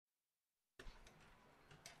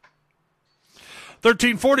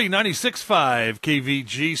1340, 96.5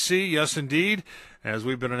 KVGC. Yes, indeed. As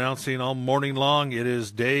we've been announcing all morning long, it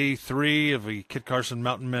is day 3 of the Kit Carson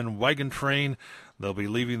Mountain Men wagon train. They'll be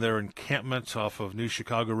leaving their encampment off of New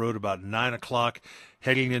Chicago Road about 9 o'clock,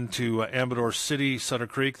 heading into Amador City, Sutter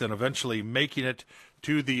Creek, then eventually making it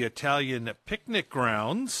to the Italian picnic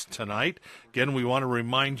grounds tonight. Again, we want to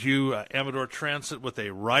remind you, Amador Transit with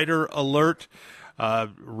a rider alert.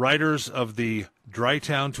 Riders of the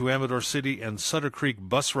Drytown to Amador City and Sutter Creek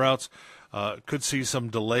bus routes could see some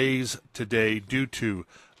delays today due to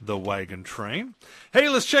the wagon train. Hey,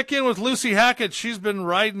 let's check in with Lucy Hackett. She's been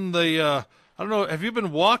riding the, I don't know, have you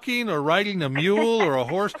been walking or riding a mule or a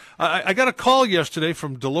horse? I got a call yesterday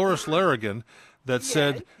from Dolores Larrigan that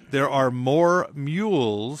said there are more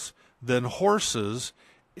mules than horses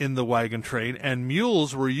in the wagon train, and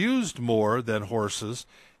mules were used more than horses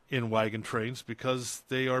in wagon trains because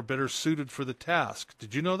they are better suited for the task.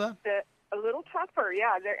 Did you know that? A little tougher,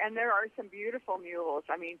 yeah. There are some beautiful mules.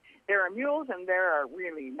 I mean, there are mules and there are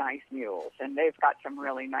really nice mules, and they've got some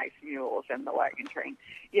really nice mules in the wagon train.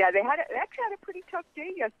 Yeah, they actually had a pretty tough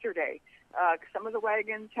day yesterday. Some of the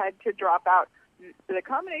wagons had to drop out. The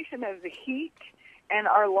combination of the heat and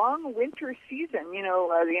our long winter season, you know,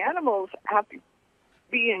 the animals have to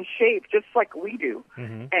be in shape just like we do,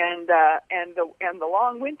 and the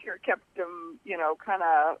long winter kept them, you know, kind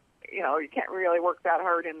of, you know, you can't really work that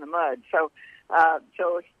hard in the mud. So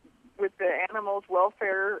with the animals'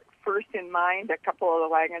 welfare first in mind, a couple of the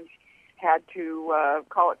wagons had to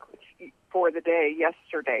call it quits for the day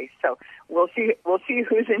yesterday. So we'll see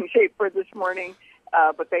who's in shape for this morning.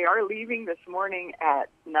 But they are leaving this morning at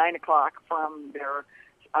 9 o'clock from their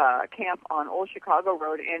camp on Old Chicago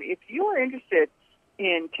Road. And if you are interested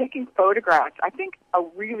in taking photographs, I think a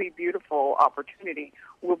really beautiful opportunity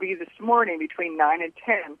will be this morning between 9 and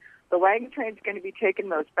 10. The wagon train is going to be taking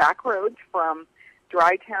those back roads from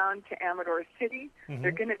Drytown to Amador City.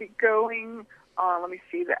 They're going to be going on, let me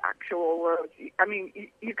see the actual roads. I mean,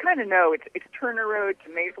 you kind of know it's Turner Road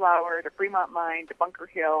to Mayflower to Fremont Mine to Bunker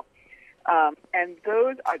Hill. And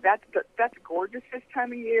those are, that's gorgeous this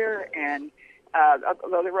time of year, and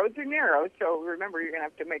although the roads are narrow, so remember you're going to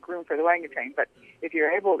have to make room for the wagon train. But if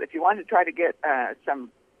you want to try to get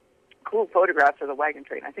some cool photographs of the wagon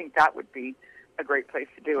train, I think that would be a great place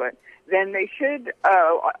to do it. Then they should,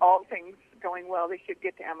 all things going well, they should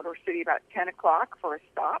get to Amador City about 10 o'clock for a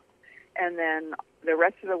stop, and then the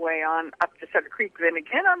rest of the way on up to Sutter Creek. Then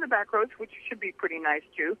again on the back roads, which should be pretty nice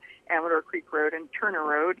too, Amador Creek Road and Turner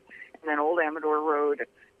Road, and then Old Amador Road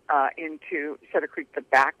into Sutter Creek the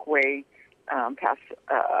back way, past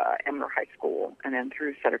Amador High School, and then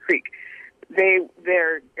through Sutter Creek. They're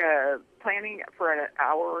planning for an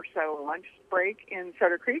hour or so lunch break in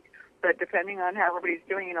Sutter Creek, but depending on how everybody's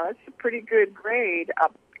doing, you know, it's a pretty good grade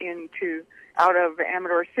up out of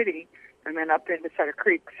Amador City and then up into Sutter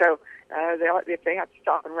Creek. So if they have to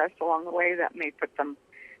stop and rest along the way, that may put them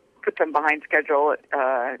behind schedule.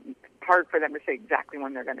 Hard for them to say exactly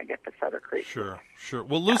when they're going to get to Sutter Creek. Sure.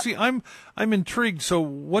 Well, Lucy, I'm intrigued. So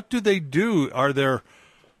what do they do? Are there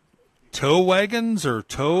tow wagons or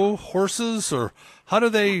tow horses, or how do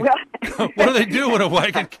they? What do they do when a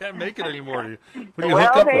wagon can't make it anymore? What do you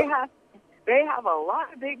hook up with? They have a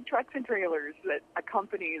lot of big trucks and trailers that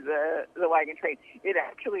accompany the wagon train. It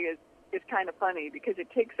actually is kind of funny because it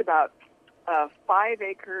takes about 5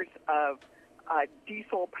 acres of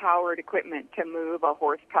diesel-powered equipment to move a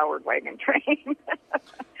horse-powered wagon train.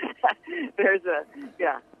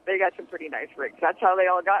 They got some pretty nice rigs. That's how they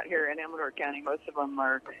all got here in Amador County. Most of them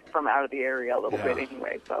are from out of the area a little bit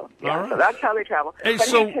anyway. So, right. So that's how they travel. Hey,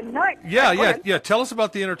 tonight... Yeah. Tell us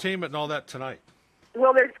about the entertainment and all that tonight.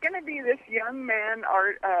 Well, there's going to be this young man,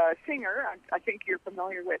 singer. I think you're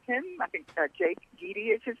familiar with him. I think Jake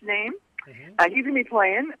Geedy is his name. He's going to be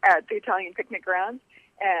playing at the Italian Picnic Grounds.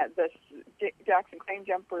 The Jackson Claim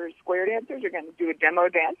Jumpers square dancers are going to do a demo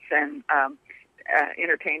dance and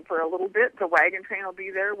entertain for a little bit. The wagon train will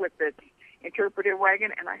be there with its interpretive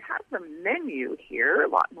wagon, and I have the menu here,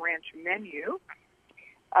 Lawton Ranch menu.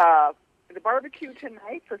 The barbecue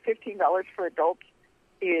tonight for $15 for adults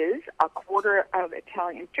is a quarter of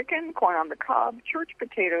Italian chicken, corn on the cob, church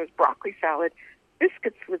potatoes, broccoli salad,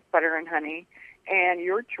 biscuits with butter and honey, and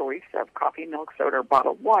your choice of coffee, milk, soda, or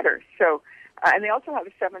bottled water. So, and they also have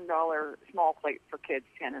a $7 small plate for kids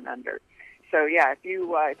 10 and under. So, yeah, if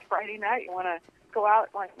you it's Friday night, you want to go out,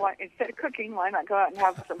 instead of cooking, why not go out and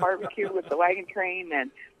have some barbecue with the wagon train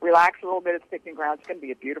and relax a little bit at the picnic ground? It's going to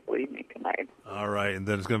be a beautiful evening tonight. All right, and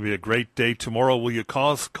then it's going to be a great day tomorrow. Will you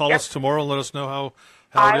call us tomorrow and let us know how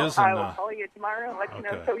it is? I will call you tomorrow and let you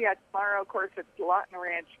know. So, yeah, tomorrow, of course, it's Lawton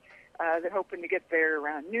Ranch They're hoping to get there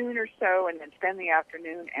around noon or so, and then spend the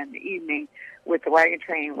afternoon and the evening with the wagon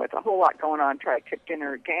train with a whole lot going on. Tri-tip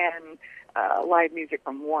dinner again, live music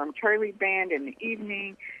from Warm Charlie Band in the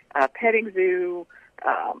evening, petting zoo,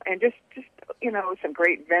 and just some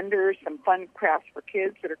great vendors, some fun crafts for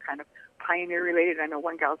kids that are kind of pioneer related. I know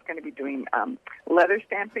one gal's going to be doing leather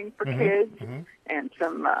stamping for kids, and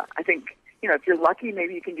some, I think, if you're lucky,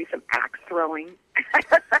 maybe you can do some axe throwing.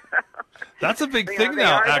 That's a big thing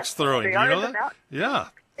now, axe throwing. Do you know that? Yeah,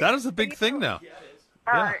 that is a big thing now. Yeah.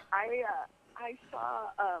 I saw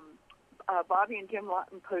Bobby and Jim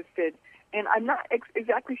Lawton posted, and I'm not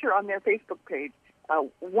exactly sure on their Facebook page,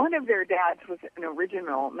 one of their dads was an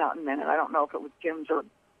original Mountain Men, and I don't know if it was Jim's or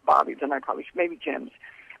Bobby's, and I probably should, maybe Jim's.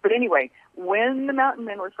 But anyway, when the Mountain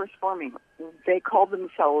Men were first forming, they called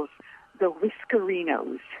themselves the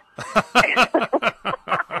Whiskerinos.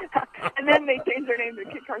 And then they changed their name to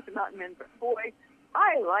Kit Carson Mountain Men. But boy,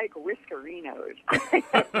 I like Whiskerinos.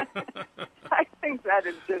 I think that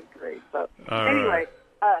is just great. So anyway,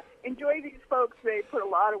 enjoy these folks. They put a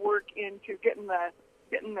lot of work into getting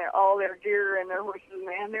all their gear and their horses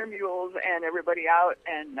and their mules and everybody out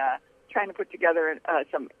and trying to put together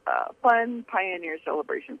some fun pioneer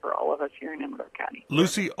celebration for all of us here in Amador County.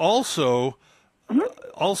 Lucy, also,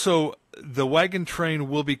 the wagon train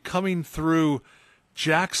will be coming through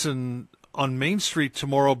Jackson on Main Street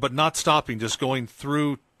tomorrow, but not stopping, just going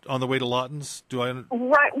through on the way to Lawton's.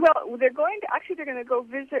 Right. Well, they're going to go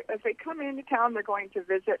visit. If they come into town, they're going to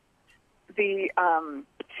visit the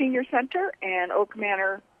senior center and Oak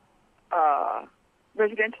Manor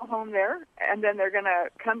residential home there, and then they're going to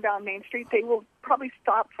come down Main Street. They will probably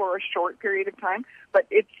stop for a short period of time, but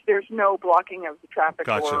there's no blocking of the traffic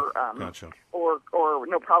or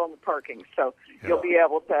no problem with parking. So you'll be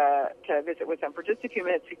able to visit with them for just a few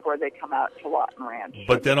minutes before they come out to Lawton Ranch.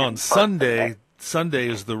 But then on Sunday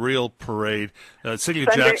is the real parade. City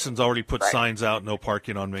of Jackson's already put signs out, no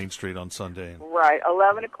parking on Main Street on Sunday. Right,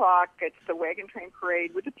 11 o'clock. It's the wagon train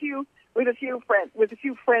parade with a few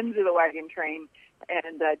friends of the wagon train.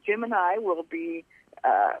 And Jim and I will be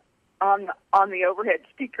on the overhead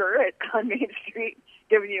speaker on Main Street,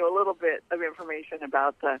 giving you a little bit of information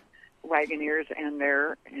about the Wagoneers and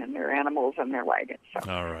their animals and their wagons.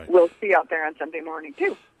 So all right, we'll see you out there on Sunday morning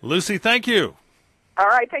too. Lucy, thank you. All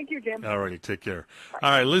right, thank you, Jim. All righty, take care.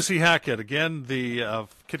 All right, Lucy Hackett again. The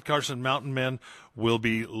Kit Carson Mountain Men will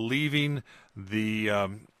be leaving the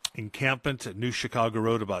encampment at New Chicago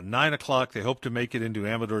Road about 9 o'clock. They hope to make it into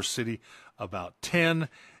Amador City about 10,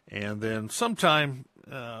 and then sometime,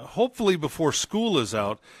 hopefully before school is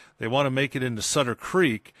out, they want to make it into Sutter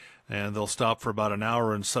Creek, and they'll stop for about an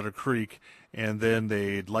hour in Sutter Creek, and then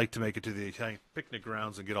they'd like to make it to the Italian picnic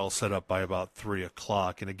grounds and get all set up by about 3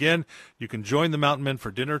 o'clock. And again, you can join the Mountain Men for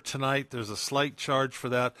dinner tonight. There's a slight charge for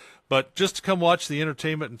that, but just to come watch the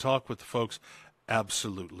entertainment and talk with the folks,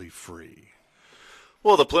 absolutely free.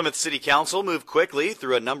 Well, the Plymouth City Council moved quickly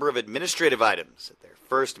through a number of administrative items at their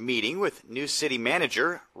first meeting with new city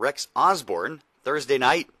manager Rex Osborne Thursday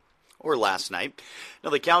night, or last night. Now,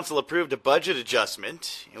 the council approved a budget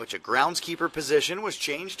adjustment in which a groundskeeper position was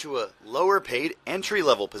changed to a lower-paid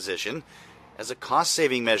entry-level position as a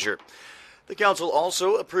cost-saving measure. The council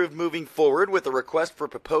also approved moving forward with a request for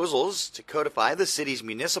proposals to codify the city's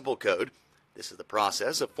municipal code. This is the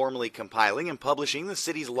process of formally compiling and publishing the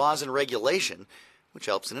city's laws and regulation, which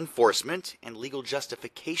helps in enforcement and legal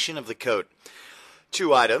justification of the code.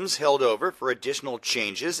 Two items held over for additional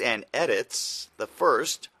changes and edits. The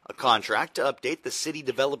first, a contract to update the city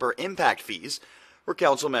developer impact fees, where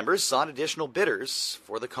council members sought additional bidders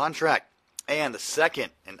for the contract. And the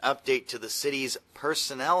second, an update to the city's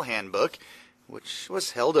personnel handbook, which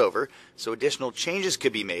was held over so additional changes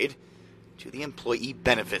could be made to the employee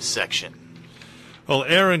benefits section. Well,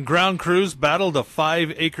 air and ground crews battled a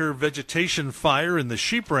 5-acre vegetation fire in the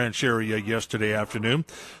Sheep Ranch area yesterday afternoon.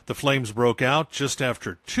 The flames broke out just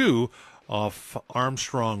after 2 off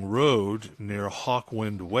Armstrong Road near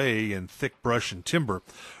Hawkwind Way in thick brush and timber.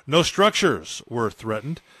 No structures were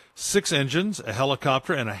threatened. 6 engines, a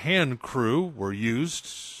helicopter, and a hand crew were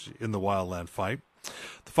used in the wildland fight.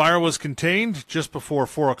 The fire was contained just before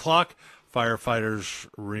 4 o'clock. Firefighters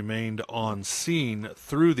remained on scene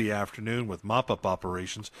through the afternoon with mop-up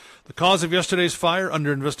operations. The cause of yesterday's fire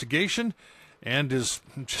under investigation, and is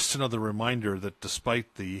just another reminder that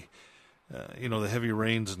despite the heavy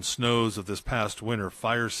rains and snows of this past winter,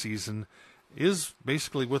 fire season is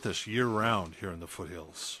basically with us year-round here in the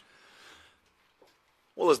foothills.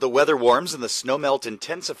 Well, as the weather warms and the snowmelt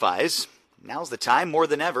intensifies, now's the time more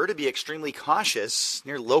than ever to be extremely cautious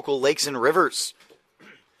near local lakes and rivers.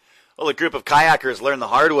 Well, a group of kayakers learned the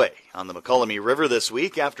hard way on the McCollum River this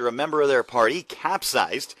week after a member of their party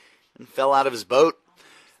capsized and fell out of his boat.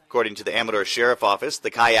 According to the Amador Sheriff Office, the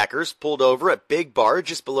kayakers pulled over at Big Bar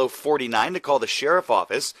just below 49 to call the Sheriff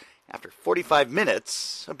Office after 45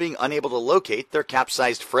 minutes of being unable to locate their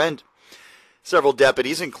capsized friend. Several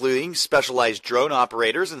deputies, including specialized drone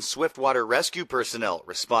operators and swiftwater rescue personnel,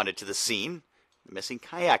 responded to the scene. The missing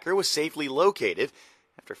kayaker was safely located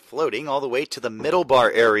after floating all the way to the Middle Bar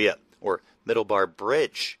area, or Middle Bar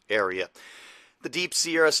Bridge area. The deep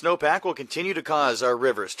Sierra snowpack will continue to cause our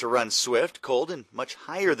rivers to run swift, cold, and much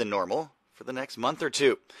higher than normal for the next month or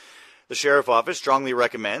two. The Sheriff Office strongly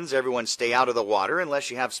recommends everyone stay out of the water unless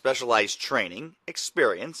you have specialized training,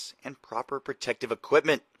 experience, and proper protective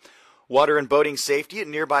equipment. Water and boating safety at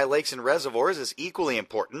nearby lakes and reservoirs is equally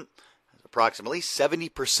important. Approximately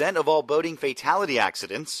 70% of all boating fatality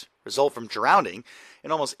accidents result from drowning,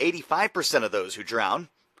 and almost 85% of those who drown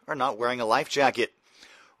are not wearing a life jacket.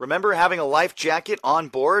 Remember, having a life jacket on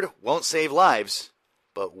board won't save lives,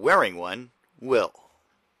 but wearing one will.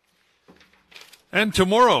 And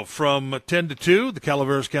tomorrow from 10 to 2, the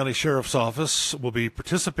Calaveras County Sheriff's Office will be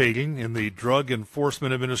participating in the Drug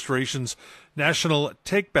Enforcement Administration's National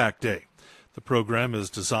Take Back Day. The program is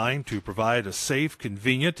designed to provide a safe,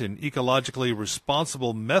 convenient, and ecologically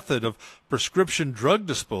responsible method of prescription drug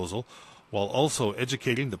disposal while also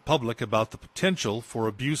educating the public about the potential for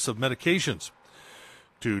abuse of medications.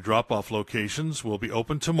 2 drop-off locations will be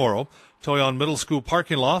open tomorrow, Toyon Middle School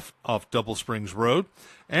parking lot off Double Springs Road,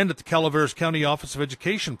 and at the Calaveras County Office of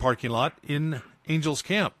Education parking lot in Angels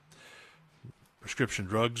Camp. Prescription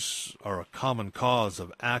drugs are a common cause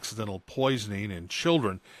of accidental poisoning in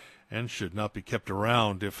children and should not be kept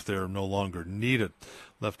around if they're no longer needed.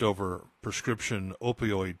 Leftover prescription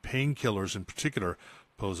opioid painkillers in particular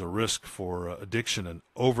pose a risk for addiction and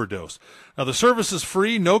overdose. Now, the service is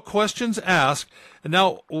free, no questions asked. And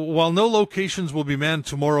now, while no locations will be manned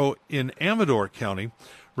tomorrow in Amador County,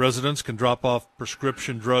 residents can drop off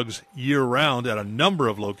prescription drugs year-round at a number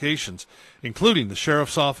of locations, including the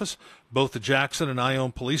Sheriff's Office, both the Jackson and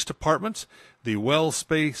Ione Police Departments, the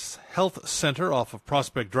Wellspace Health Center off of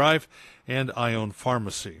Prospect Drive, and Ione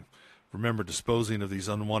Pharmacy. Remember, disposing of these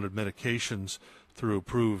unwanted medications through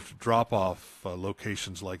approved drop-off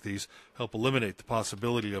locations like these help eliminate the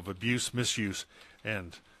possibility of abuse, misuse,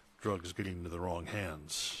 and drugs getting into the wrong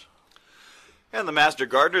hands. And the Master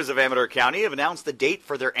Gardeners of Amador County have announced the date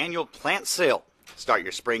for their annual plant sale. Start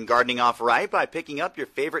your spring gardening off right by picking up your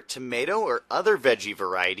favorite tomato or other veggie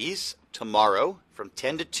varieties tomorrow from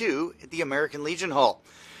 10 to 2 at the American Legion Hall.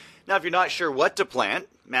 Now, if you're not sure what to plant,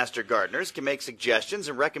 Master Gardeners can make suggestions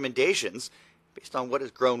and recommendations based on what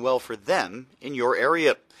has grown well for them in your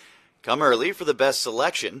area. Come early for the best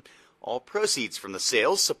selection. All proceeds from the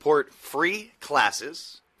sales support free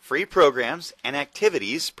classes, free programs, and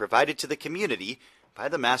activities provided to the community by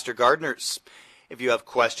the Master Gardeners. If you have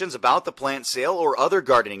questions about the plant sale or other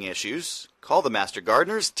gardening issues, call the Master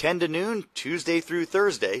Gardeners 10 to noon, Tuesday through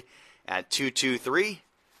Thursday at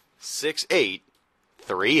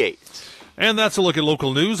 223-6838. And that's a look at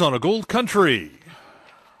local news on a Gold Country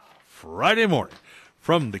Friday morning.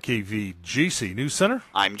 From the KVGC News Center,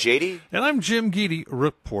 I'm JD. And I'm Jim Geedy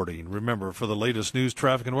reporting. Remember, for the latest news,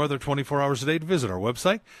 traffic, and weather 24 hours a day, to visit our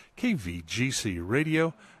website,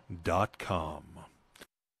 kvgcradio.com.